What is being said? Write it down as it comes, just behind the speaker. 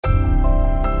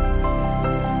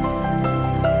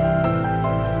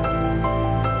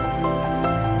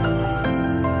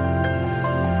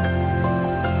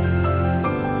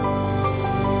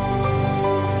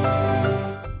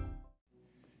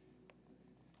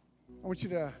I want you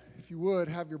to, if you would,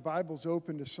 have your Bibles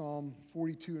open to Psalm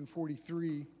 42 and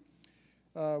 43.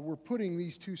 We're putting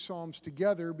these two Psalms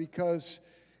together because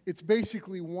it's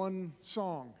basically one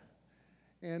song.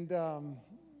 And,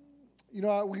 we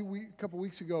a couple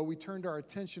weeks ago, we turned our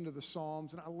attention to the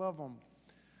Psalms, and I love them.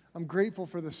 I'm grateful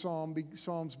for the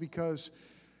Psalms because,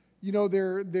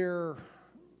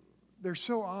 they're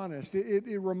so honest.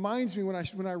 It reminds me when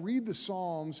I read the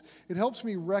Psalms, it helps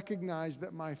me recognize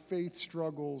that my faith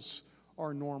struggles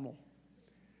are normal.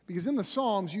 Because in the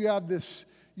Psalms, you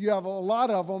have a lot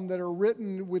of them that are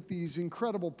written with these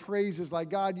incredible praises, like,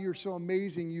 God, you're so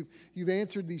amazing. You've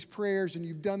answered these prayers and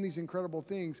you've done these incredible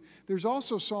things. There's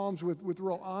also Psalms with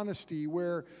real honesty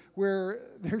where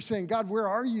they're saying, God, where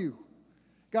are you?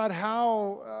 God,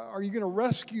 how are you going to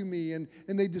rescue me? And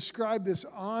they describe this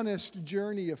honest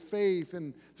journey of faith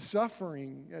and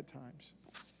suffering at times.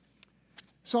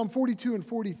 Psalm 42 and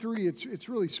 43, it's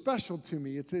really special to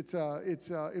me.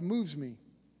 It moves me.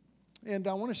 And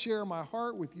I want to share my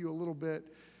heart with you a little bit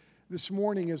this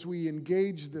morning as we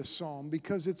engage this psalm,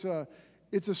 because it's a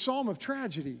psalm of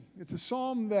tragedy. It's a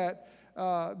psalm that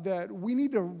we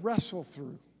need to wrestle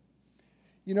through.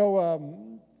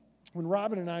 When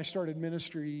Robin and I started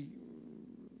ministry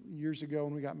years ago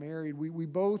when we got married, we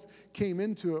both came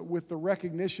into it with the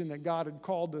recognition that God had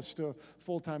called us to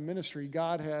full-time ministry.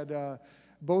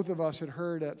 Both of us had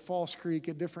heard at False Creek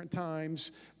at different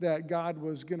times that God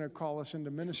was going to call us into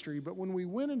ministry. But when we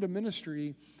went into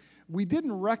ministry, we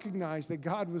didn't recognize that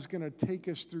God was going to take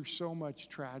us through so much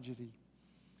tragedy.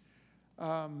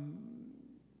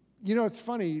 It's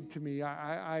funny to me.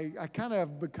 I kind of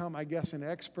have become, I guess, an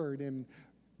expert in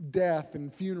death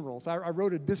and funerals. I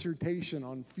wrote a dissertation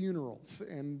on funerals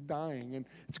and dying, and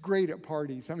it's great at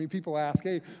parties. I mean, people ask,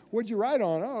 hey, what'd you write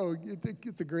on? Oh,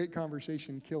 it's a great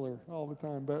conversation killer all the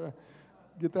time, but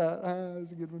get that?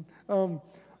 That's a good one.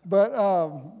 But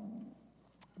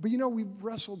we've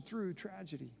wrestled through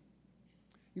tragedy.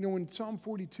 In Psalm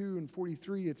 42 and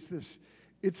 43, it's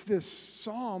this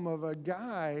psalm of a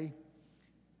guy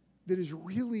that is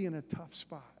really in a tough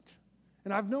spot.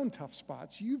 And I've known tough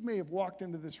spots. You may have walked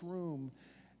into this room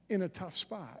in a tough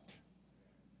spot.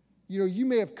 You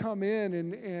may have come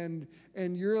in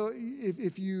and you're,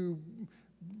 if you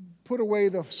put away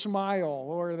the smile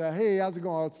or the, hey, how's it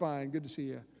going? Oh, it's fine. Good to see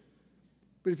you.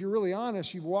 But if you're really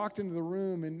honest, you've walked into the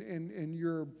room and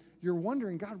you're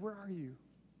wondering, God, where are you?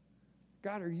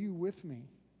 God, are you with me?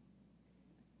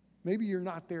 Maybe you're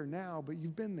not there now, but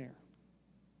you've been there.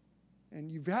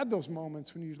 And you've had those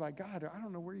moments when you're like, God, I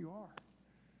don't know where you are.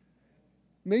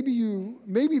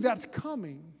 Maybe that's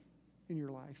coming in your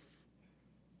life.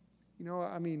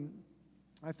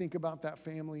 I think about that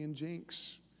family in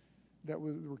Jenks that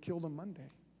were killed on Monday.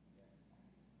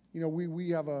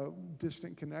 We have a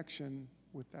distant connection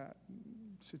with that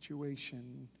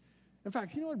situation. In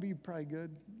fact, what would be probably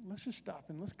good? Let's just stop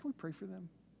and can we pray for them,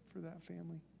 for that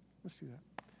family? Let's do that.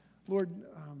 Lord,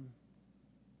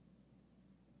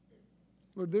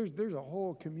 there's a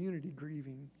whole community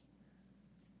grieving.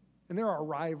 And there are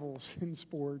rivals in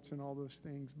sports and all those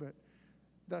things, but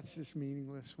that's just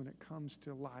meaningless when it comes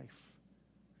to life.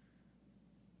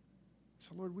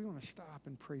 So, Lord, we want to stop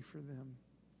and pray for them.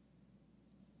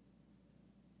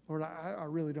 Lord, I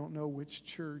really don't know which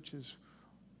church is,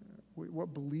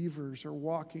 what believers are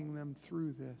walking them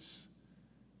through this.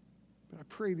 But I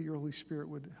pray that your Holy Spirit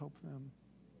would help them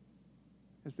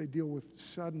as they deal with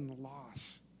sudden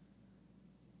loss.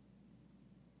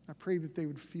 I pray that they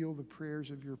would feel the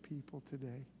prayers of your people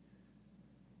today.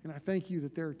 And I thank you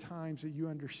that there are times that you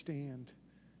understand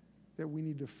that we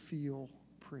need to feel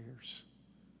prayers.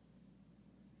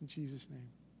 In Jesus' name,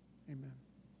 amen.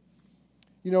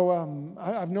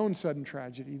 I've known sudden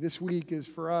tragedy. This week is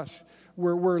for us,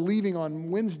 we're leaving on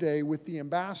Wednesday with the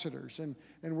ambassadors, and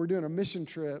we're doing a mission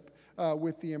trip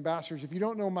with the ambassadors. If you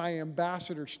don't know my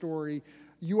ambassador story,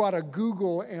 you ought to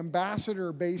Google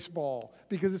ambassador baseball,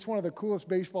 because it's one of the coolest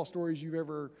baseball stories you've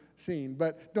ever seen.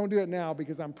 But don't do it now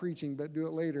because I'm preaching, but do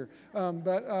it later.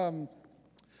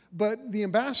 But the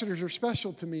ambassadors are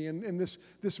special to me. And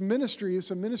this ministry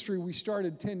is a ministry we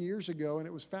started 10 years ago, and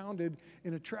it was founded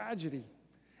in a tragedy.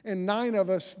 And 9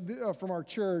 of us from our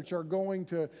church are going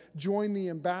to join the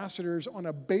ambassadors on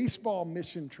a baseball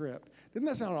mission trip. Didn't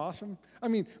that sound awesome?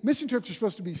 Mission trips are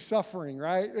supposed to be suffering,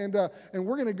 right? And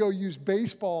we're going to go use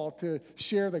baseball to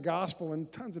share the gospel,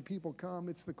 and tons of people come.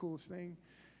 It's the coolest thing.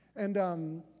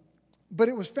 And but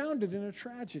it was founded in a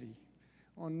tragedy.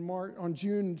 On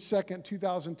June 2nd,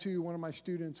 2002, one of my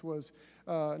students was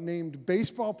named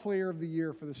Baseball Player of the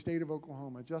Year for the state of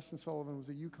Oklahoma. Justin Sullivan was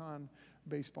a UConn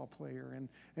baseball player.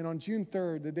 And on June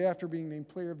 3rd, the day after being named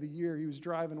Player of the Year, he was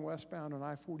driving westbound on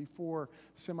I-44.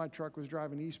 Semi-truck was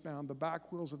driving eastbound. The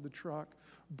back wheels of the truck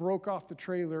broke off the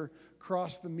trailer,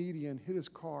 crossed the median, hit his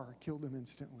car, killed him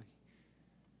instantly.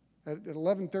 At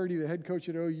 11:30, the head coach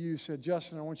at OU said,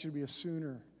 "Justin, I want you to be a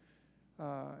Sooner."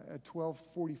 At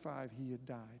 12:45, he had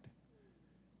died.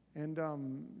 And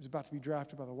he was about to be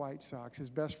drafted by the White Sox. His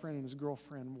best friend and his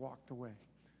girlfriend walked away.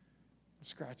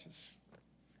 Scratches.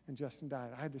 And Justin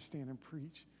died. I had to stand and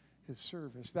preach his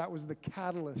service. That was the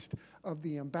catalyst of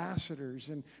the ambassadors.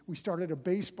 And we started a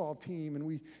baseball team, and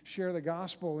we share the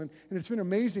gospel. And it's been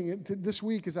amazing. This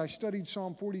week, as I studied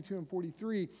Psalm 42 and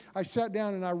 43, I sat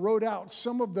down and I wrote out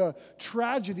some of the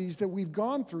tragedies that we've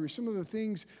gone through, some of the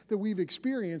things that we've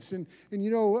experienced. And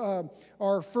you know,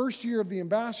 our first year of the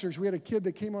ambassadors, we had a kid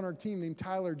that came on our team named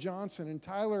Tyler Johnson. And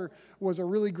Tyler was a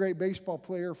really great baseball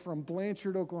player from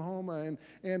Blanchard, Oklahoma.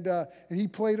 And he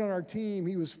played on our team.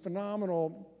 He was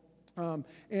phenomenal.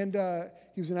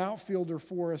 He was an outfielder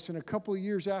for us. And a couple of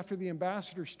years after the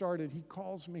ambassador started, he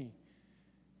calls me,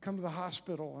 "Come to the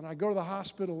hospital." And I go to the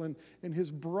hospital, and his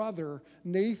brother,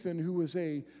 Nathan, who was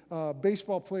a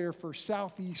baseball player for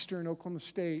Southeastern Oklahoma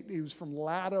State, he was from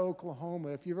Latta, Oklahoma.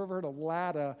 If you've ever heard of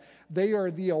Latta, they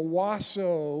are the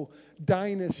Owasso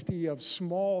dynasty of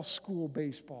small school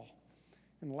baseball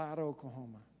in Latta,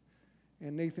 Oklahoma.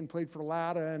 And Nathan played for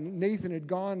Latta, and Nathan had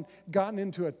gotten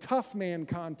into a tough man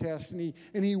contest, and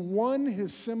he won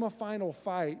his semifinal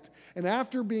fight. And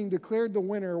after being declared the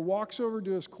winner, walks over to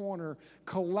his corner,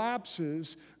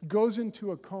 collapses, goes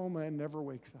into a coma, and never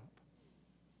wakes up.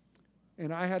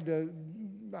 And I had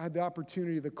the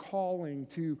opportunity, the calling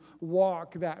to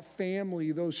walk that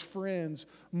family, those friends,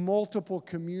 multiple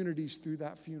communities through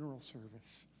that funeral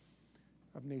service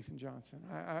of Nathan Johnson.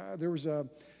 There was a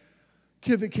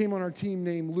kid that came on our team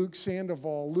named Luke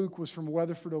Sandoval. Luke was from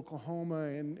Weatherford, Oklahoma,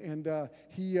 and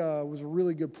he was a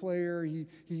really good player.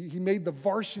 He made the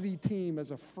varsity team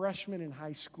as a freshman in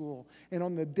high school. And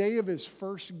on the day of his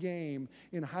first game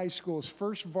in high school, his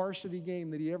first varsity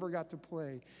game that he ever got to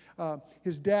play,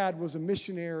 his dad was a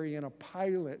missionary and a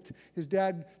pilot. His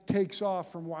dad takes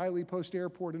off from Wiley Post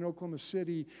Airport in Oklahoma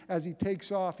City. As he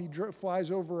takes off, he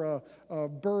flies over a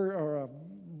bird or a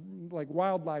like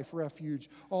wildlife refuge.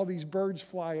 All these birds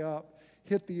fly up,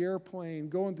 hit the airplane,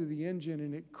 go into the engine,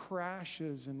 and it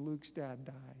crashes, and Luke's dad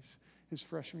dies his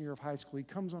freshman year of high school. He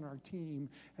comes on our team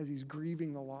as he's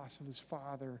grieving the loss of his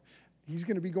father. He's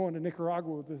going to be going to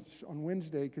Nicaragua with us on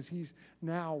Wednesday because he's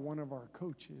now one of our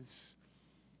coaches.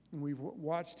 And we've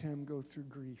watched him go through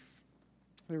grief.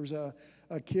 There was a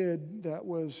kid that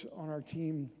was on our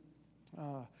team.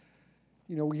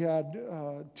 You know, we had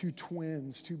two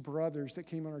twins, two brothers that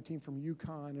came on our team from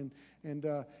Yukon,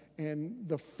 and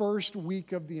the first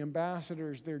week of the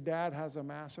ambassadors, their dad has a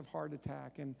massive heart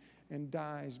attack and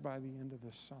dies by the end of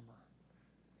this summer.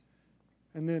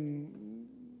 And then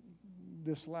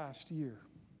this last year,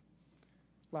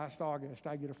 last August,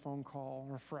 I get a phone call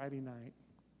on a Friday night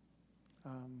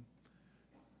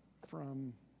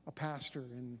from a pastor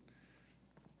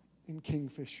in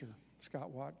Kingfisher,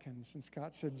 Scott Watkins. And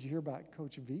Scott said, "Did you hear about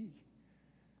Coach V?"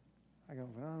 I go,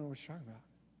 "I don't know what you're talking about."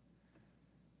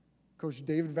 Coach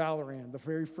David Valoran, the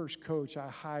very first coach I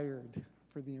hired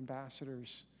for the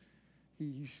ambassadors.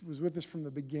 He was with us from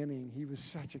the beginning. He was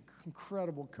such an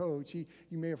incredible coach. You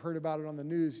may have heard about it on the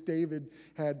news. David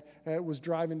was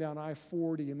driving down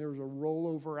I-40, and there was a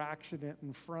rollover accident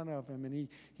in front of him. And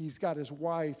he's got his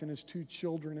wife and his two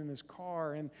children in his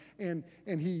car. And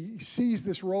he sees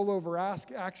this rollover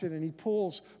accident. He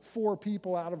pulls four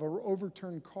people out of an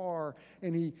overturned car,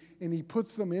 and he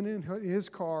puts them in his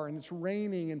car, and it's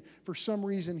raining. And for some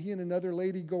reason, he and another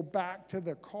lady go back to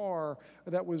the car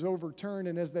that was overturned.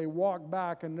 And as they walk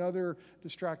back, another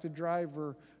distracted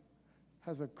driver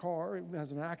has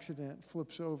an accident,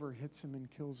 flips over, hits him, and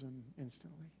kills him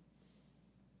instantly.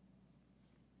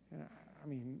 And I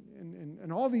mean,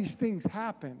 and all these things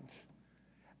happened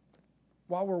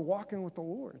while we're walking with the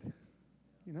Lord,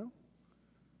 you know?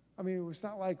 I mean, it's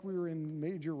not like we were in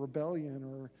major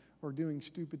rebellion or doing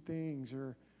stupid things,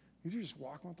 or these are just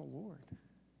walking with the Lord.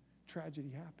 Tragedy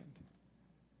happened.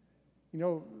 You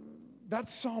know,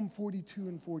 that's Psalm 42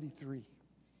 and 43.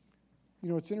 You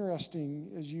know, it's interesting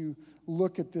as you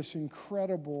look at this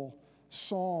incredible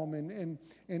psalm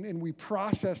and we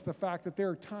process the fact that there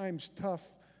are times tough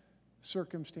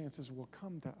circumstances will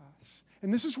come to us.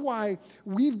 And this is why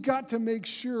we've got to make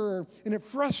sure, and it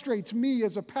frustrates me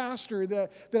as a pastor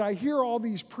that I hear all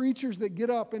these preachers that get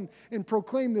up and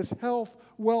proclaim this health,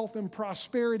 wealth, and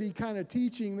prosperity kind of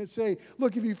teaching that say,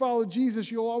 look, if you follow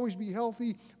Jesus, you'll always be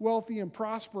healthy, wealthy, and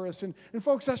prosperous. And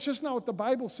folks, that's just not what the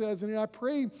Bible says. And I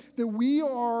pray that we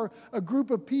are a group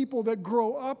of people that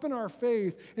grow up in our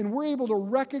faith and we're able to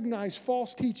recognize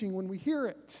false teaching when we hear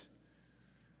it.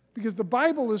 Because the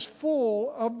Bible is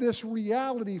full of this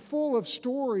reality, full of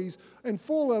stories, and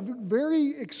full of very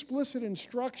explicit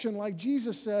instruction. Like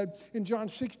Jesus said in John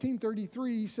 16:33,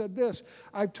 he said this,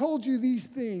 I've told you these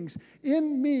things.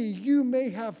 In me you may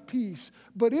have peace,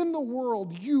 but in the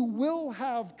world you will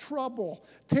have trouble.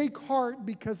 Take heart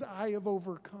because I have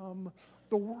overcome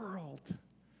the world.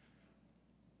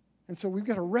 And so we've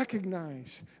got to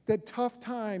recognize that tough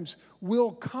times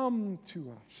will come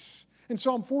to us. And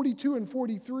Psalm 42 and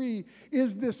 43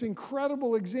 is this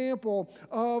incredible example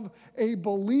of a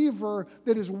believer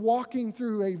that is walking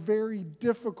through a very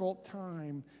difficult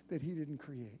time that he didn't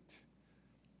create.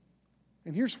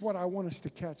 And here's what I want us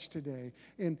to catch today.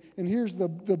 And here's the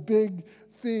big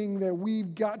thing that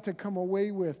we've got to come away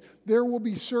with. There will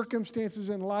be circumstances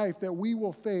in life that we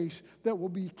will face that will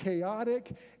be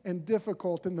chaotic and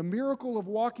difficult. And the miracle of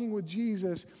walking with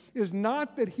Jesus is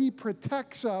not that he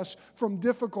protects us from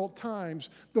difficult times.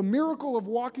 The miracle of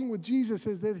walking with Jesus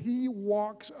is that he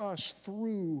walks us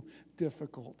through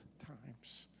difficult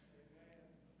times.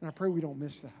 And I pray we don't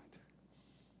miss that.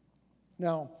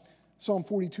 Now, Psalm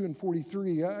 42 and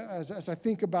 43, as I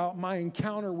think about my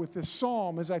encounter with this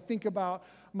psalm, as I think about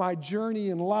my journey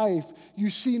in life, you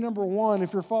see, number one,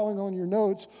 if you're following on your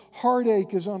notes,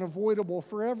 heartache is unavoidable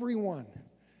for everyone.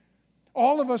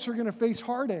 All of us are going to face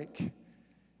heartache.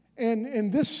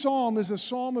 And this psalm is a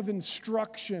psalm of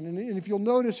instruction. And if you'll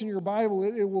notice in your Bible,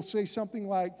 it will say something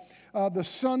like, the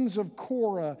sons of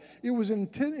Korah. It was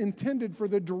intended for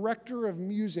the director of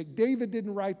music. David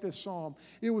didn't write this psalm.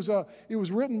 It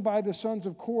was written by the sons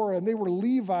of Korah, and they were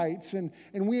Levites, and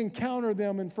we encounter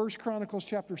them in 1 Chronicles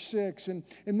chapter 6. And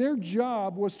their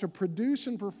job was to produce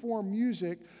and perform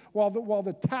music while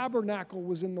the tabernacle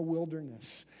was in the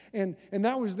wilderness. And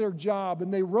that was their job.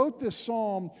 And they wrote this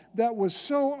psalm that was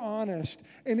so honest.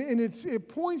 And it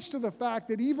points to the fact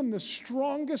that even the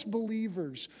strongest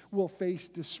believers will face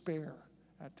despair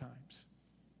at times.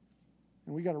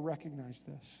 And we got to recognize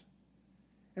this.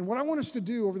 And what I want us to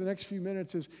do over the next few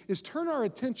minutes is turn our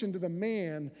attention to the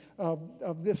man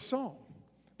of this psalm,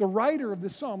 the writer of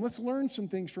this psalm. Let's learn some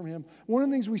things from him. One of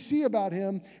the things we see about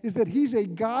him is that he's a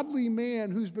godly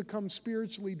man who's become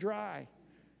spiritually dry.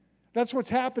 That's what's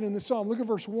happened in the psalm. Look at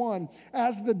verse 1.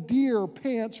 As the deer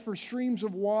pants for streams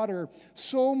of water,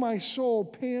 so my soul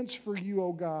pants for you,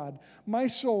 O God. My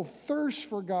soul thirsts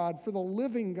for God, for the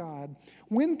living God.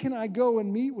 When can I go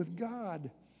and meet with God?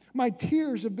 My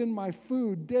tears have been my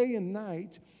food day and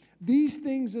night. These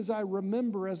things as I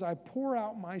remember, as I pour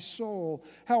out my soul,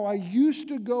 how I used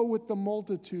to go with the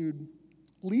multitude,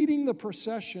 leading the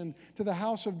procession to the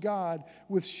house of God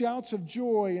with shouts of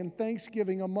joy and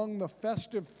thanksgiving among the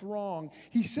festive throng.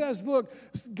 He says, look,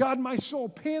 God, my soul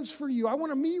pants for you. I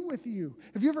want to meet with you.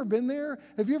 Have you ever been there?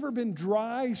 Have you ever been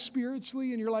dry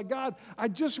spiritually and you're like, God, I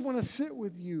just want to sit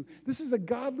with you? This is a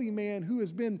godly man who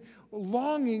has been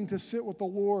longing to sit with the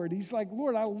Lord. He's like,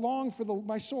 Lord, I long for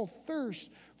my soul thirsts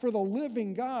for the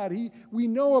living God. We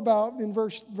know about in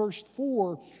verse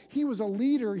 4, he was a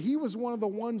leader. He was one of the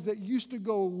ones that used to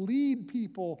go lead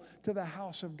people to the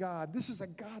house of God. This is a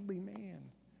godly man.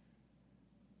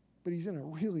 But he's in a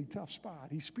really tough spot.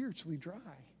 He's spiritually dry.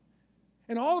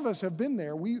 And all of us have been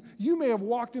there. You may have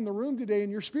walked in the room today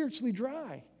and you're spiritually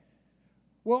dry.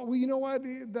 Well, you know what?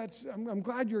 I'm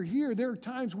glad you're here. There are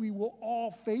times we will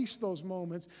all face those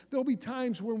moments. There'll be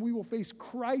times when we will face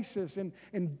crisis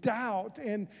and doubt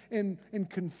and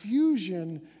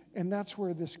confusion, and that's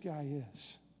where this guy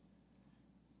is.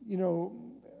 You know,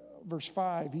 verse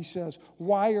 5, he says,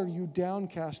 why are you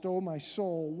downcast, O my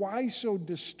soul? Why so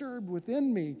disturbed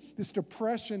within me? This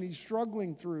depression he's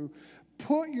struggling through.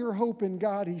 Put your hope in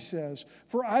God, he says,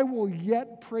 for I will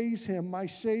yet praise him, my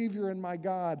Savior and my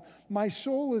God. My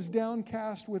soul is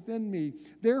downcast within me.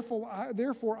 Therefore,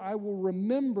 I will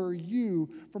remember you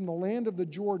from the land of the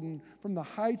Jordan, from the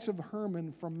heights of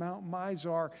Hermon, from Mount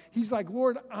Mizar. He's like,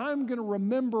 Lord, I'm going to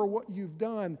remember what you've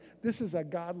done. This is a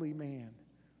godly man.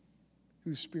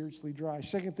 who's spiritually dry.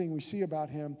 Second thing we see about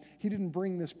him, he didn't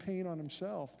bring this pain on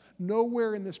himself.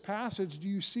 Nowhere in this passage do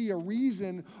you see a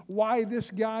reason why this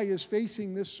guy is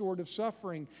facing this sort of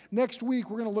suffering. Next week,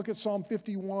 we're going to look at Psalm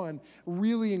 51, a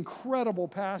really incredible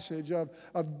passage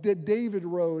that David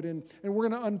wrote, and we're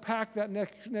going to unpack that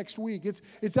next week.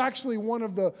 It's actually one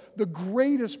of the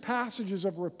greatest passages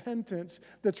of repentance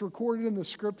that's recorded in the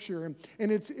Scripture,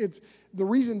 and it's the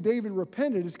reason David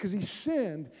repented is because he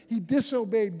sinned. He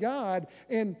disobeyed God,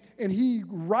 and he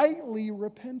rightly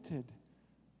repented.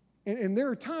 And there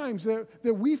are times that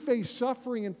we face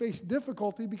suffering and face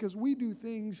difficulty because we do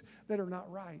things that are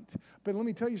not right. But let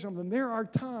me tell you something. There are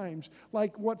times,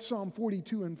 like what Psalm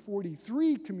 42 and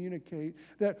 43 communicate,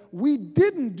 that we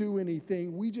didn't do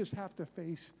anything. We just have to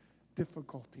face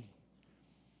difficulty.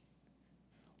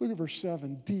 Look at verse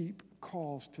 7. Deep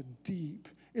calls to deep.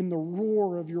 In the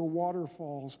roar of your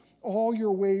waterfalls, all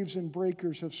your waves and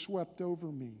breakers have swept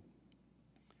over me.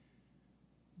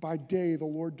 By day, the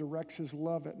Lord directs his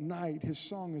love. At night, his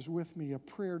song is with me, a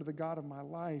prayer to the God of my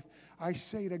life. I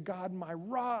say to God, my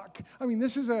rock. I mean,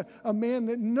 this is a man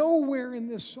that nowhere in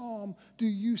this psalm do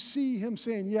you see him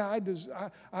saying, yeah,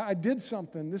 I did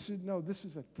something. This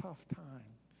is a tough time.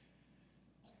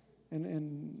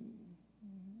 And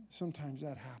sometimes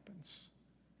that happens.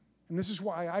 And this is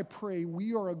why I pray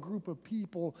we are a group of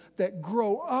people that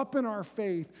grow up in our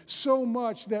faith so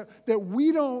much that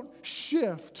we don't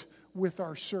shift with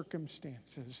our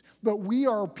circumstances. But we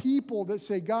are people that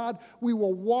say, God, we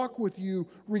will walk with you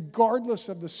regardless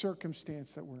of the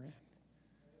circumstance that we're in.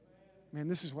 Man,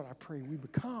 this is what I pray we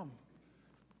become.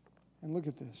 And look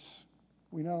at this.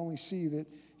 We not only see that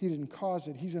he didn't cause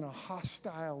it, he's in a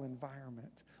hostile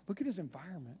environment. Look at his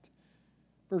environment.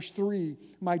 Verse 3,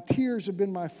 my tears have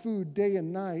been my food day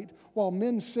and night, while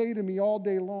men say to me all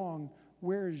day long,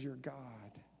 where is your God?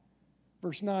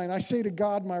 Verse 9, I say to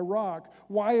God, my rock,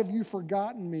 why have you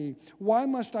forgotten me? Why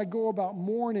must I go about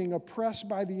mourning, oppressed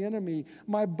by the enemy?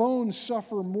 My bones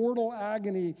suffer mortal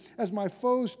agony as my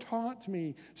foes taunt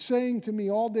me, saying to me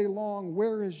all day long,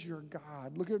 where is your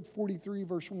God? Look at 43,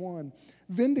 verse 1.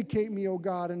 Vindicate me, O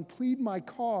God, and plead my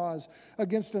cause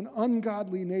against an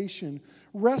ungodly nation.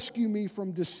 Rescue me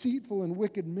from deceitful and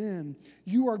wicked men.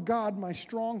 You are God, my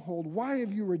stronghold. Why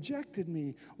have you rejected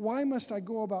me? Why must I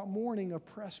go about mourning,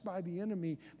 oppressed by the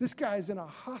enemy? This guy's in a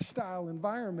hostile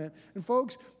environment. And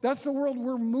folks, that's the world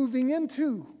we're moving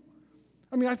into.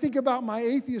 I mean, I think about my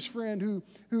atheist friend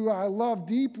who I love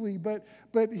deeply, but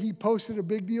he posted a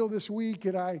big deal this week,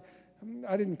 and I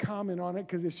didn't comment on it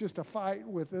because it's just a fight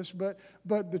with us. But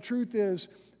the truth is,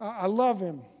 I love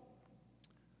him.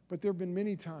 But there have been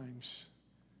many times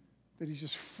that he's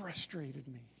just frustrated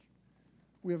me.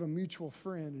 We have a mutual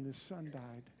friend, and his son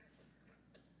died.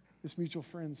 This mutual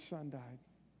friend's son died.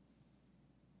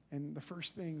 And the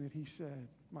first thing that he said,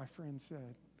 my friend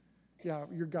said, yeah,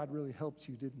 your God really helped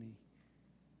you, didn't he?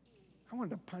 I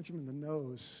wanted to punch him in the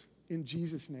nose, in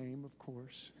Jesus' name, of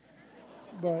course.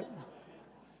 But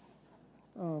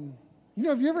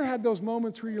have you ever had those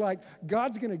moments where you're like,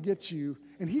 God's going to get you,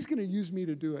 and he's going to use me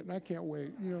to do it, and I can't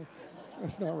wait.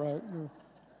 That's not right.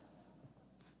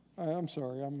 I'm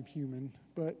sorry, I'm human.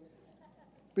 But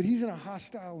he's in a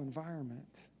hostile environment.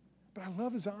 But I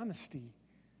love his honesty.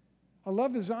 I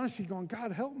love his honesty going,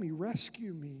 God, help me,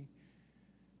 rescue me.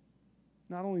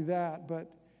 Not only that, but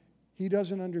he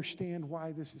doesn't understand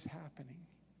why this is happening.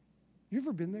 You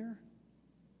ever been there?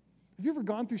 Have you ever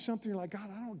gone through something you're like, God,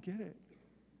 I don't get it.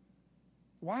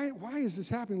 Why is this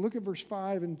happening? Look at verse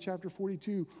 5 in chapter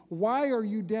 42. Why are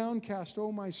you downcast,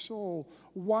 O my soul?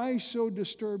 Why so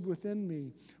disturbed within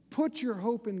me? Put your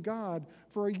hope in God,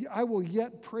 for I will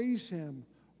yet praise him.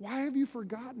 Why have you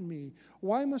forgotten me?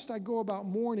 Why must I go about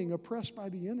mourning, oppressed by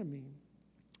the enemy?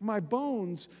 My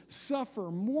bones suffer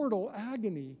mortal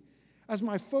agony as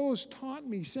my foes taunt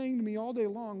me, saying to me all day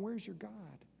long, where's your God?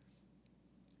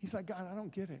 He's like, God, I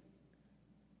don't get it.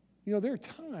 There are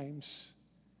times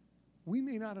we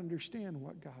may not understand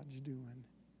what God's doing.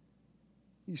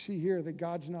 You see here that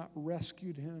God's not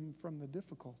rescued him from the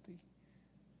difficulty.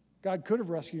 God could have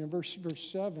rescued him. Verse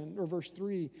 7 or verse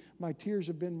 3, my tears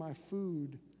have been my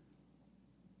food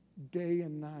day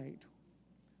and night.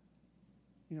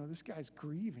 This guy's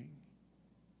grieving.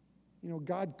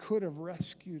 God could have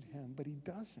rescued him, but he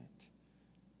doesn't.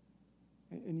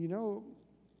 And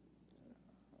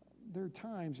there are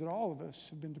times that all of us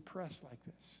have been depressed like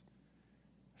this,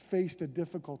 faced a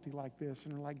difficulty like this,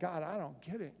 and are like, God, I don't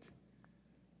get it.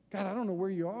 God, I don't know where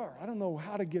you are. I don't know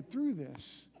how to get through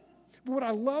this. But what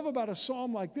I love about a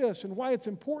psalm like this, and why it's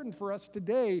important for us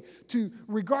today to,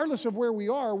 regardless of where we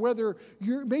are, whether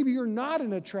maybe you're not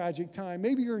in a tragic time,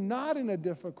 maybe you're not in a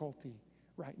difficulty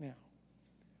right now.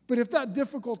 But if that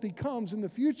difficulty comes in the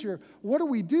future, what do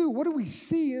we do? What do we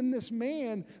see in this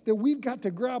man that we've got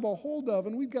to grab a hold of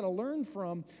and we've got to learn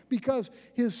from? Because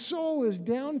his soul is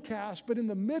downcast, but in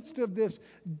the midst of this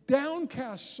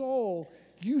downcast soul,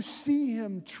 you see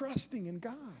him trusting in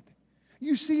God.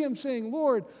 You see him saying,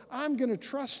 Lord, I'm going to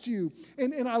trust you.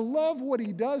 And I love what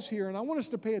he does here, and I want us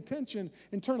to pay attention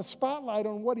and turn a spotlight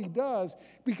on what he does,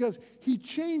 because he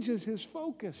changes his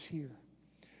focus here.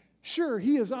 Sure,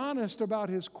 he is honest about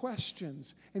his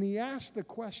questions, and he asks the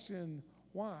question,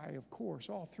 why, of course,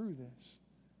 all through this.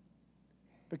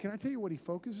 But can I tell you what he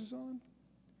focuses on?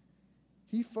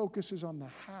 He focuses on the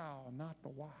how, not the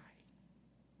why.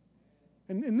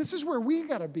 And this is where we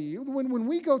got to be. When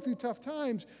we go through tough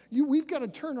times, we've got to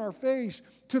turn our face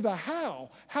to the how.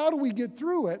 How do we get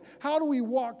through it? How do we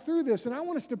walk through this? And I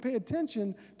want us to pay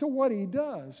attention to what he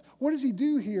does. What does he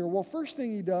do here? Well, first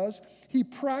thing he does, he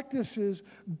practices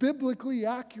biblically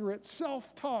accurate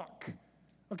self-talk.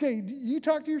 Okay, you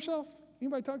talk to yourself?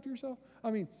 Anybody talk to yourself?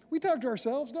 I mean, we talk to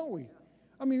ourselves, don't we?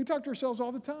 I mean, we talk to ourselves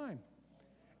all the time.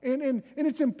 And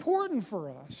it's important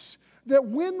for us that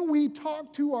when we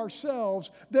talk to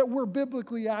ourselves, that we're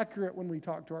biblically accurate when we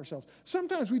talk to ourselves.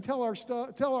 Sometimes we tell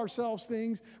ourselves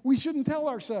things we shouldn't tell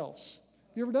ourselves.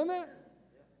 You ever done that?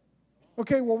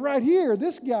 Okay, well, right here,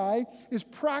 this guy is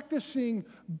practicing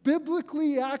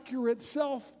biblically accurate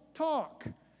self-talk.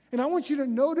 And I want you to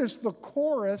notice the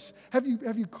chorus. Have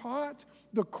you caught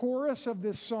the chorus of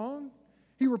this song?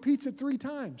 He repeats it 3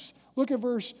 times. Look at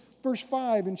verse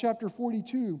 5 in chapter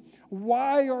 42.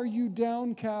 Why are you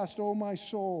downcast, O my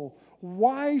soul?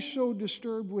 Why so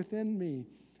disturbed within me?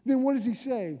 Then what does he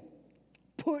say?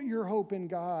 Put your hope in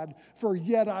God, for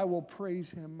yet I will praise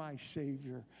him, my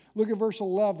Savior. Look at verse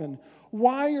 11.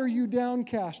 Why are you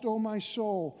downcast, O my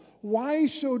soul? Why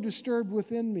so disturbed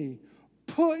within me?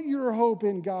 Put your hope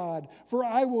in God, for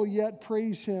I will yet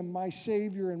praise him, my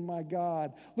Savior and my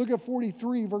God. Look at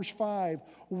 43, verse 5.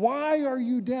 Why are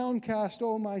you downcast,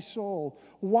 O my soul?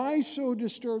 Why so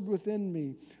disturbed within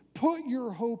me? Put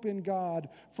your hope in God,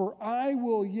 for I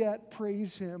will yet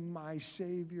praise him, my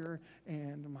Savior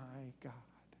and my God.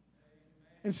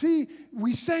 And see,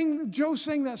 Joe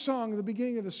sang that song at the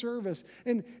beginning of the service.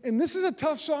 And this is a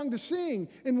tough song to sing.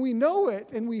 And we know it,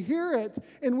 and we hear it,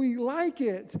 and we like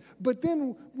it. But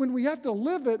then when we have to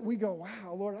live it, we go,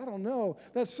 wow, Lord, I don't know.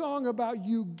 That song about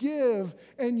you give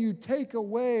and you take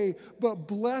away, but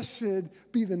blessed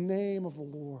be the name of the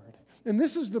Lord. And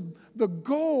this is the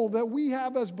goal that we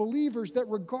have as believers, that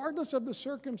regardless of the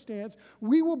circumstance,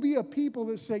 we will be a people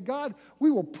that say, God, we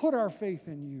will put our faith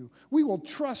in you. We will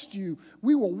trust you.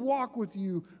 We will walk with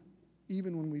you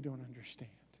even when we don't understand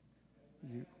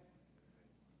you.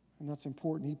 And that's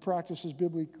important. He practices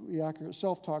biblically accurate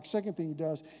self-talk. Second thing he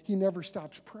does, he never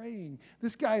stops praying.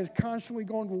 This guy is constantly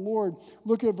going to the Lord.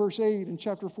 Look at verse 8 in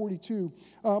chapter 42.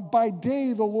 By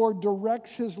day the Lord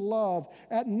directs his love.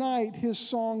 At night his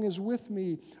song is with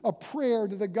me, a prayer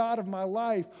to the God of my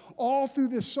life. All through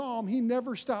this psalm, he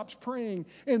never stops praying.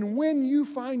 And when you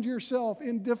find yourself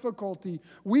in difficulty,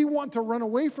 we want to run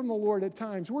away from the Lord at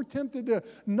times. We're tempted to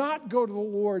not go to the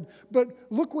Lord. But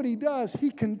look what he does. He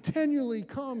continually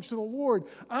comes to the Lord.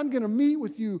 I'm going to meet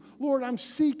with you. Lord, I'm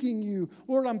seeking you.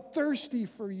 Lord, I'm thirsty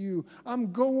for you.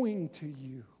 I'm going to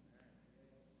you.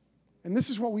 And this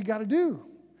is what we got to do.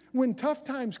 When tough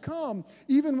times come,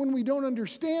 even when we don't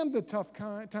understand the tough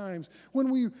times, when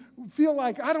we feel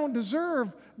like I don't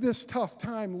deserve this tough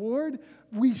time, Lord,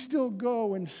 we still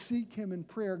go and seek him in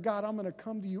prayer. God, I'm going to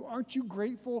come to you. Aren't you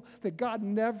grateful that God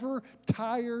never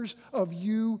tires of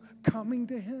you coming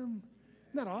to him?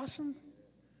 Isn't that awesome?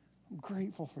 I'm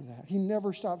grateful for that. He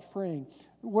never stops praying.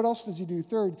 What else does he do?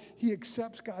 Third, he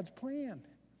accepts God's plan.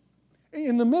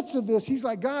 In the midst of this, he's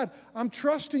like, God, I'm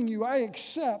trusting you. I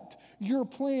accept your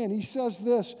plan. He says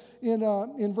this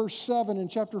in verse 7 in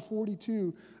chapter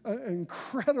 42, an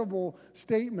incredible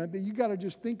statement that you got to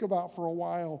just think about for a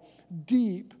while.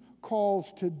 Deep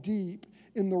calls to deep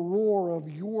in the roar of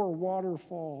your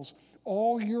waterfalls.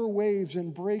 All your waves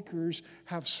and breakers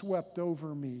have swept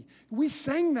over me. We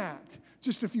sang that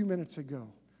just a few minutes ago.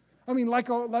 I mean, like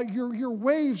your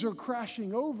waves are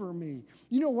crashing over me.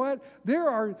 You know what?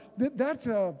 That's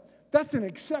an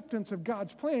acceptance of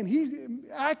God's plan. He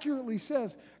accurately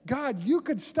says, God, you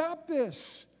could stop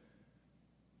this.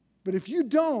 But if you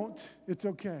don't, it's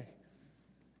okay.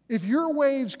 If your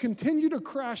waves continue to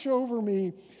crash over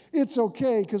me, it's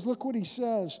okay. Because look what he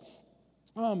says.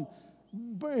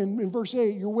 in verse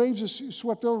 8, your waves have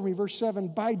swept over me. Verse 7,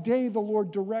 by day the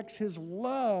Lord directs his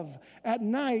love. At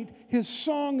night his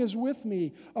song is with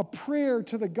me, a prayer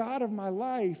to the God of my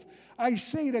life. I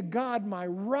say to God, my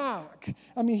rock.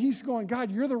 I mean, he's going,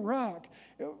 God, you're the rock.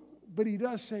 But he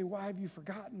does say, why have you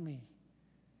forgotten me?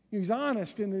 He's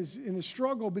honest in his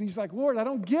struggle, but he's like, Lord, I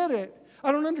don't get it.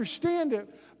 I don't understand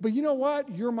it. But you know what?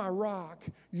 You're my rock.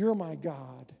 You're my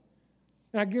God.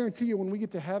 And I guarantee you, when we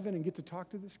get to heaven and get to talk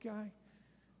to this guy,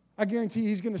 I guarantee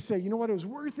he's going to say, you know what? It was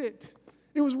worth it.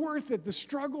 It was worth it. The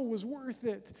struggle was worth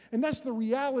it. And that's the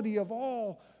reality of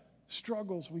all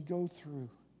struggles we go through.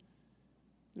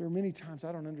 There are many times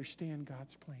I don't understand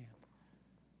God's plan.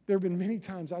 There have been many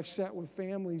times I've sat with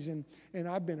families and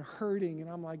I've been hurting and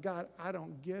I'm like, God, I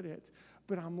don't get it.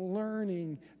 But I'm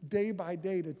learning day by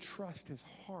day to trust his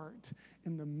heart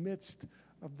in the midst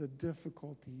of the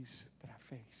difficulties that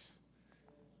I face.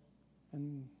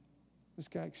 And this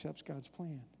guy accepts God's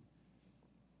plan.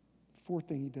 Fourth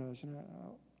thing he does, and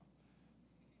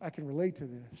I can relate to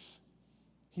this,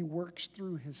 he works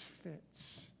through his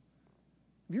fits.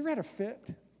 Have you ever had a fit?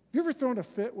 Have you ever thrown a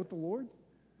fit with the Lord?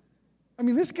 I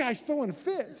mean, this guy's throwing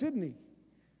fits, isn't he?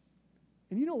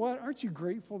 And you know what? Aren't you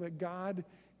grateful that God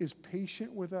is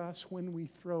patient with us when we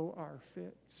throw our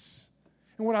fits?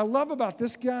 And what I love about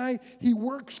this guy, he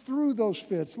works through those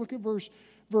fits. Look at verse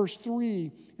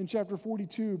 3 in chapter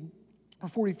 42. Or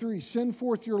 43, send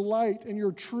forth your light and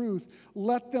your truth.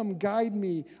 Let them guide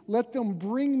me. Let them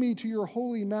bring me to your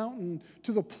holy mountain,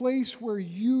 to the place where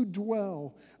you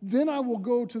dwell. Then I will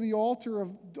go to the altar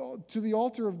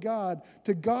of God,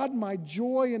 to God my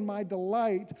joy and my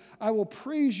delight. I will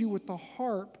praise you with the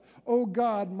harp, O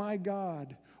God, my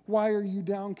God. Why are you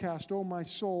downcast, O my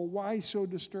soul? Why so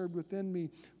disturbed within me?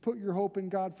 Put your hope in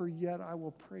God, for yet I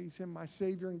will praise him, my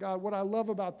Savior and God. What I love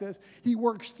about this, he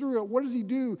works through it. What does he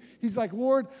do? He's like,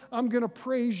 Lord, I'm going to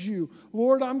praise you.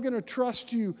 Lord, I'm going to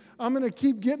trust you. I'm going to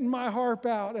keep getting my harp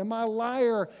out and my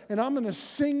lyre, and I'm going to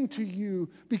sing to you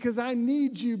because I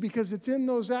need you, because it's in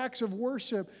those acts of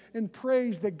worship and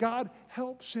praise that God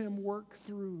helps him work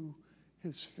through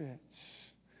his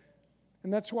fits.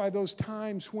 And that's why those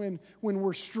times when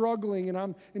we're struggling,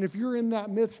 and if you're in that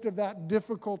midst of that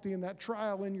difficulty and that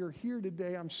trial and you're here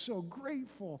today, I'm so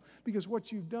grateful because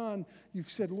what you've done, you've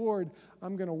said, Lord,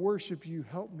 I'm going to worship you.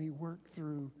 Help me work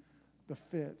through the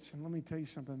fits. And let me tell you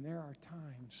something. There are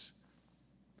times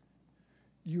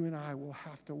you and I will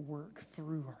have to work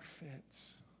through our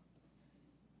fits.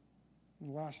 And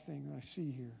the last thing that I see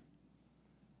here,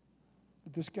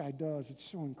 what this guy does, it's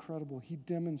so incredible. He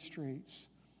demonstrates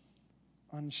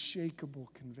unshakable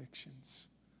convictions.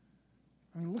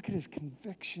 I mean, look at his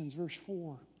convictions. Verse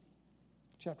 4,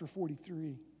 chapter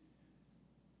 43.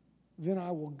 Then I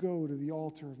will go to the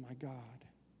altar of my God,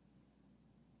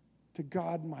 to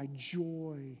God my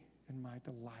joy and my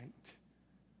delight.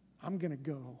 I'm going to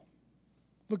go.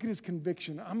 Look at his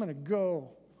conviction. I'm going to go.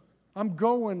 I'm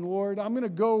going, Lord. I'm going to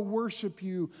go worship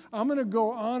you. I'm going to go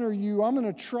honor you. I'm going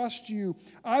to trust you.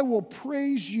 I will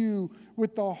praise you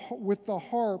with the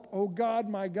harp, oh God,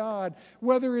 my God.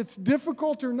 Whether it's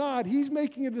difficult or not, he's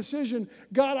making a decision.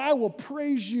 God, I will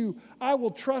praise you. I will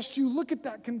trust you. Look at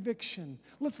that conviction.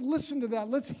 Let's listen to that.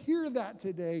 Let's hear that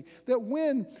today.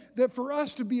 That for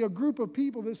us to be a group of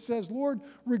people that says, Lord,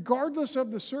 regardless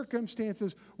of the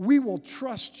circumstances, we will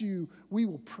trust you. We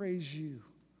will praise you.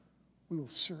 We will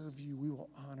serve you. We will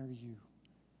honor you.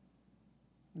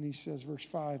 And he says, verse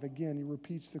 5, again, he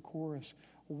repeats the chorus.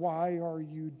 Why are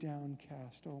you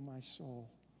downcast, O my soul?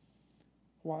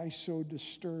 Why so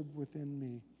disturbed within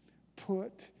me?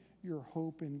 Put your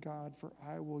hope in God, for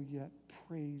I will yet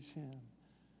praise him,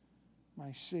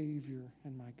 my Savior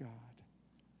and my God.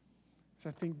 As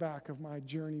I think back of my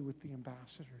journey with the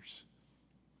ambassadors,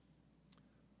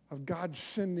 of God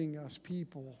sending us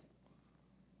people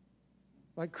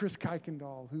like Chris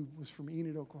Kuykendall, who was from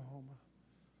Enid, Oklahoma,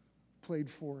 played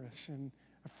for us, and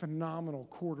a phenomenal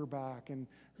quarterback and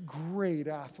great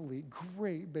athlete,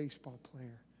 great baseball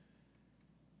player.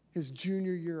 His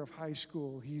junior year of high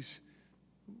school, he's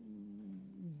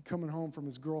coming home from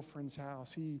his girlfriend's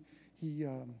house. He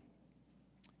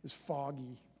is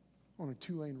foggy on a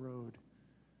 2-lane road,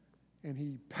 and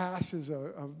he passes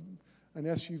an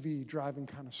SUV driving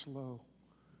kind of slow.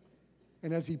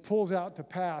 And as he pulls out to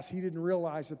pass, he didn't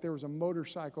realize that there was a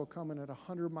motorcycle coming at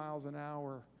 100 miles an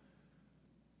hour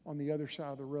on the other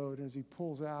side of the road. And as he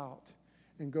pulls out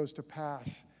and goes to pass,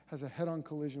 has a head-on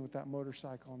collision with that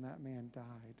motorcycle, and that man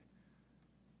died.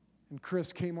 And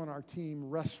Chris came on our team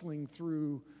wrestling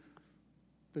through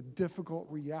the difficult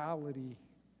reality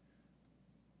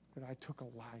that I took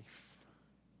a life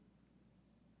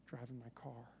driving my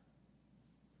car.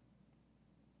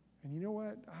 And you know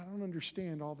what? I don't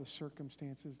understand all the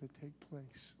circumstances that take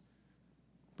place.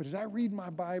 But as I read my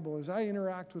Bible, as I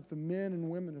interact with the men and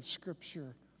women of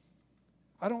Scripture,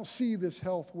 I don't see this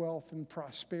health, wealth, and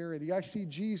prosperity. I see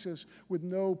Jesus with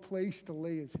no place to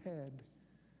lay his head.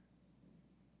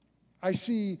 I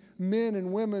see men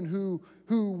and women who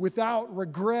without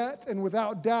regret and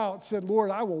without doubt said, Lord,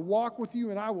 I will walk with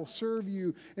you and I will serve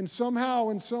you. And somehow,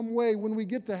 in some way, when we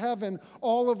get to heaven,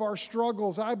 all of our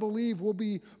struggles, I believe, will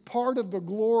be part of the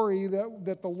glory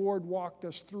that the Lord walked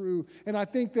us through. And I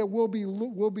think that we'll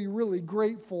be really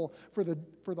grateful for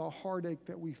the heartache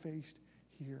that we faced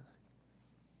here.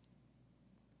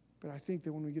 But I think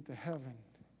that when we get to heaven,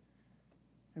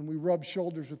 and we rub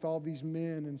shoulders with all these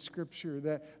men in Scripture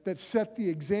that set the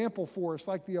example for us,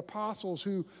 like the apostles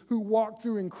who walked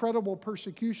through incredible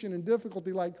persecution and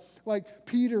difficulty, like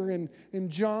Peter and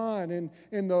John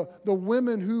and the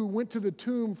women who went to the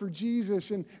tomb for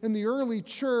Jesus and the early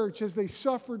church as they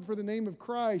suffered for the name of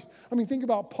Christ. I mean, think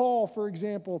about Paul, for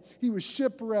example. He was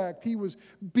shipwrecked. He was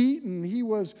beaten. He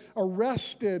was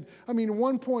arrested. I mean, at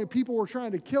one point, people were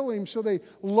trying to kill him, so they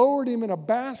lowered him in a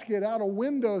basket out a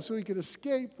window so he could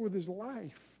escape with his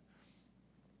life.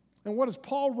 And what does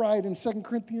Paul write in 2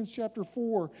 Corinthians chapter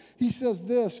 4? He says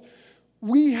this,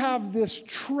 we have this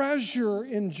treasure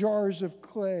in jars of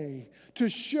clay to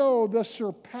show the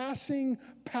surpassing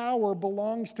power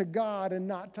belongs to God and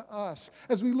not to us.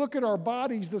 As we look at our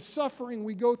bodies, the suffering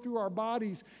we go through our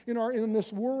bodies in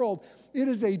this world, it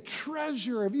is a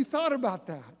treasure. Have you thought about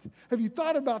that? Have you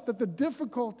thought about that the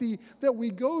difficulty that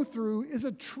we go through is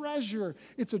a treasure?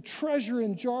 It's a treasure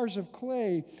in jars of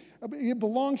clay. It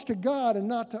belongs to God and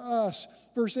not to us.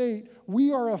 Verse 8,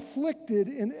 we are afflicted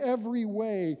in every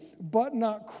way, but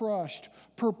not crushed,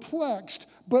 perplexed,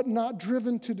 but not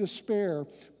driven to despair,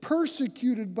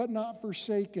 persecuted, but not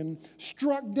forsaken,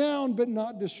 struck down, but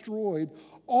not destroyed,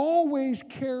 always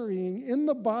carrying in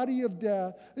the body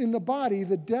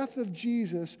the death of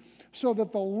Jesus, so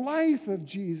that the life of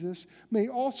Jesus may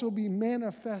also be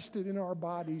manifested in our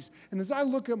bodies. And as I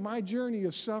look at my journey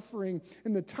of suffering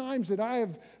and the times that I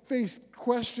have faced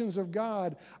questions of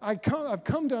God, I've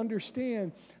come to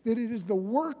understand that it is the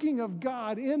working of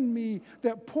God in me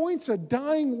that points a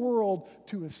dying world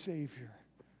to a Savior.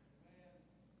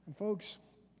 And folks,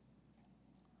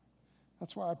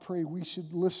 that's why I pray we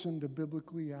should listen to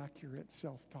biblically accurate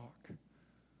self-talk.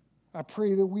 I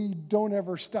pray that we don't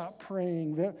ever stop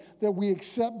praying, that we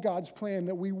accept God's plan,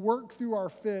 that we work through our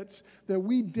fits, that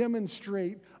we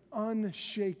demonstrate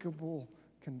unshakable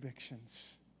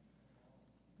convictions.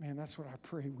 Man, that's what I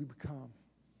pray we become.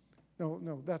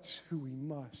 No, that's who we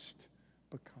must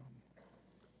become.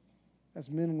 As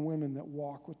men and women that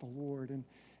walk with the Lord. And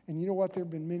you know what? There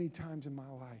have been many times in my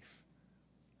life,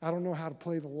 I don't know how to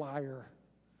play the lyre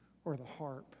or the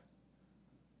harp.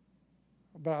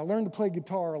 But I learned to play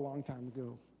guitar a long time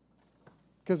ago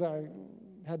because I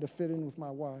had to fit in with my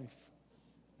wife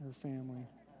and her family.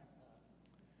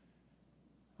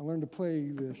 I learned to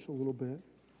play this a little bit.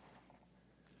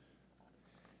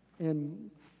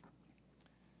 And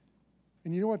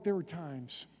you know what? There were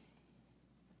times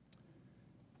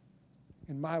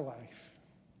in my life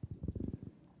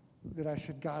that I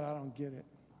said, God, I don't get it.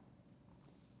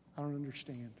 I don't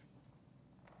understand.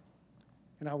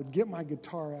 And I would get my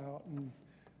guitar out, and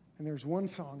there's one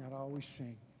song I'd always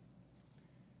sing.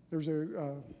 There's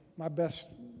my best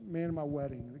man at my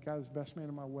wedding, the guy who's best man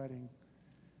at my wedding.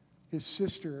 His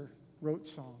sister wrote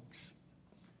songs.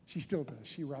 She still does.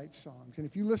 She writes songs. And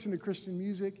if you listen to Christian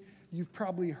music, you've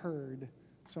probably heard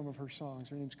some of her songs.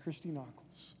 Her name's Christy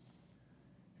Knuckles.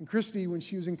 And Christy, when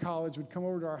she was in college, would come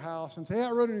over to our house and say, hey,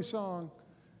 I wrote a new song.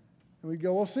 And we'd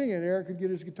go, well, sing it. Eric would get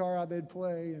his guitar out, they'd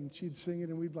play, and she'd sing it,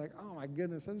 and we'd be like, oh, my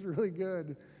goodness, that's really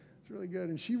good. It's really good.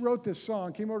 And she wrote this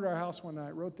song, came over to our house one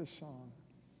night, wrote this song.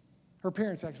 Her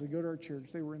parents actually go to our church.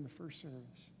 They were in the first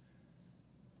service.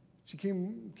 She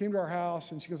came to our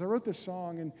house, and she goes, I wrote this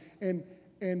song,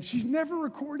 and she's never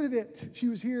recorded it. She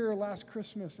was here last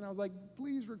Christmas, and I was like,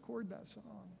 please record that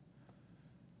song.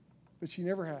 But she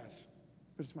never has.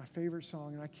 But it's my favorite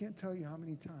song, and I can't tell you how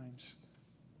many times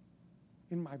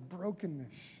in my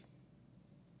brokenness,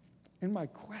 in my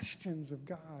questions of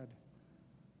God,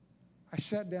 I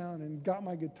sat down and got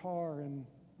my guitar and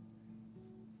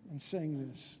sang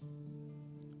this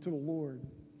to the Lord.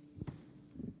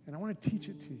 And I want to teach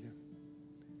it to you.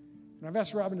 And I've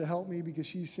asked Robin to help me because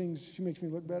she makes me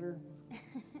look better.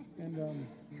 And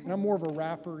I'm more of a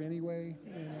rapper anyway.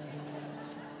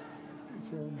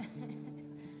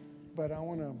 But I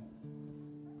want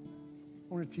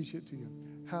to teach it to you.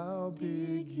 How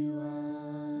big you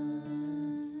are,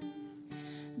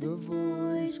 the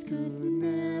voice could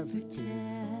never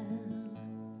tell.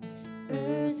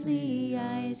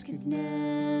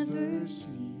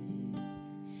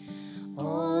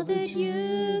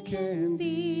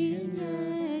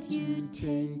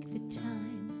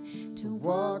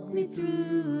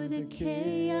 through the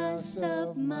chaos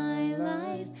of my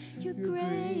life. Your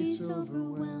grace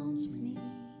overwhelms me.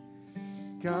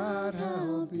 God,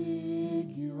 how big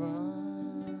you are.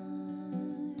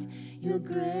 Your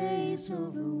grace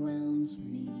overwhelms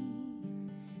me.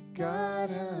 God,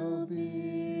 how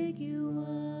big you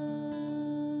are.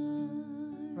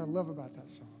 What I love about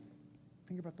that song,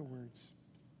 think about the words.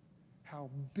 How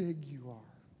big you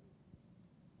are.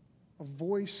 A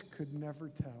voice could never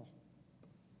tell.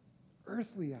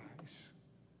 Earthly eyes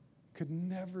could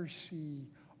never see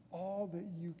all that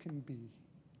you can be.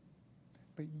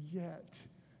 But yet,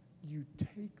 you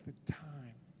take the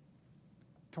time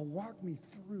to walk me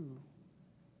through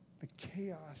the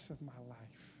chaos of my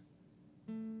life.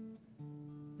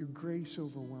 Your grace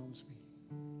overwhelms me.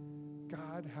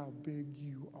 God, how big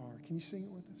you are. Can you sing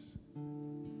it with us?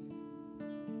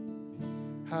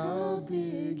 How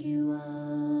big you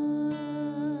are,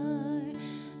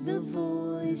 the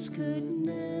voice could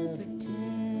never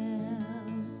tell.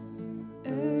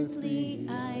 Earthly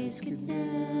eyes could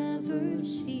never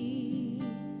see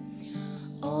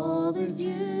all that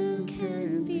you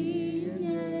can be, and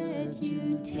yet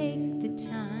you take the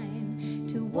time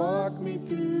to walk me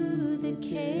through the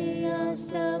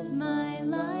chaos of my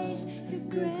life. Your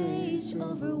grace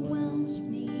overwhelms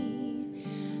me.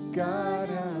 God,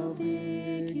 how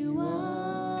big you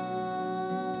are.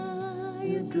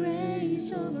 Your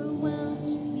grace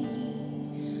overwhelms me.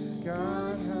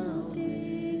 God, how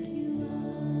big you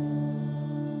are.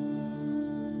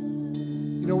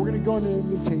 You know, we're going to go into an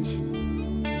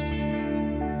invitation.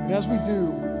 And as we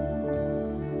do,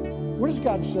 what has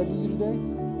God said to you today?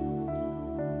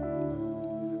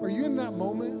 Are you in that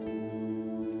moment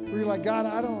where you're like, God,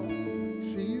 I don't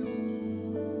see you?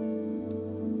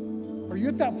 Are you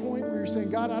at that point where you're saying,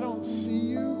 God, I don't see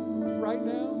you right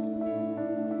now?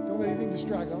 Don't let anything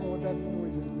distract you. I don't know what that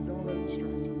noise is, but don't let it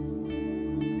distract you.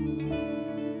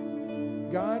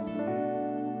 God,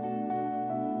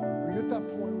 are you at that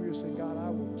point where you're saying, God, I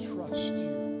will trust you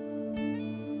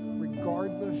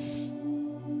regardless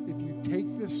if you take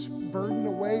this burden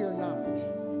away or not?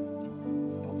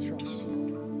 I'll trust you.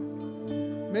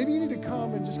 Maybe you need to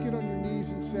come and just get on your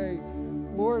knees and say,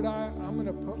 Lord, I'm going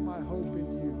to put my hope in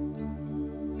you.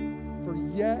 For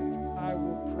yet I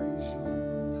will praise you.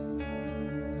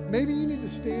 Maybe you need to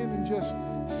stand and just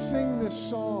sing this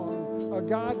song.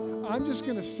 God, I'm just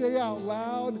going to say out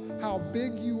loud how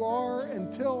big you are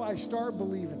until I start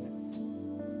believing it.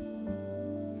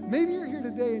 Maybe you're here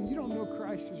today and you don't know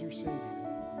Christ as your Savior.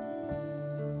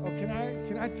 Oh,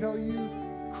 can I tell you,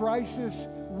 crisis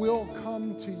will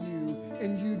come to you,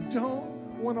 and you don't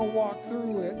want to walk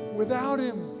through it without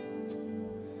Him.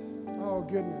 Oh,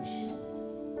 goodness.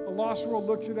 A lost world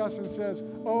looks at us and says,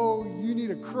 oh, you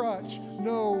need a crutch.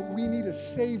 No, we need a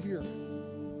Savior.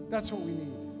 That's what we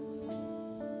need.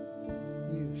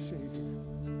 You need a Savior.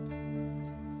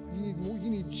 You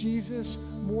need Jesus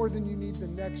more than you need the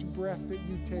next breath that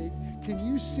you take. Can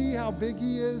you see how big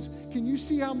He is? Can you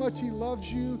see how much He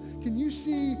loves you? Can you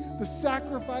see the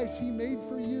sacrifice He made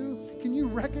for you? Can you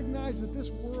recognize that this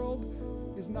world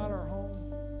is not our home?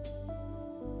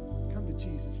 Come to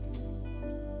Jesus today.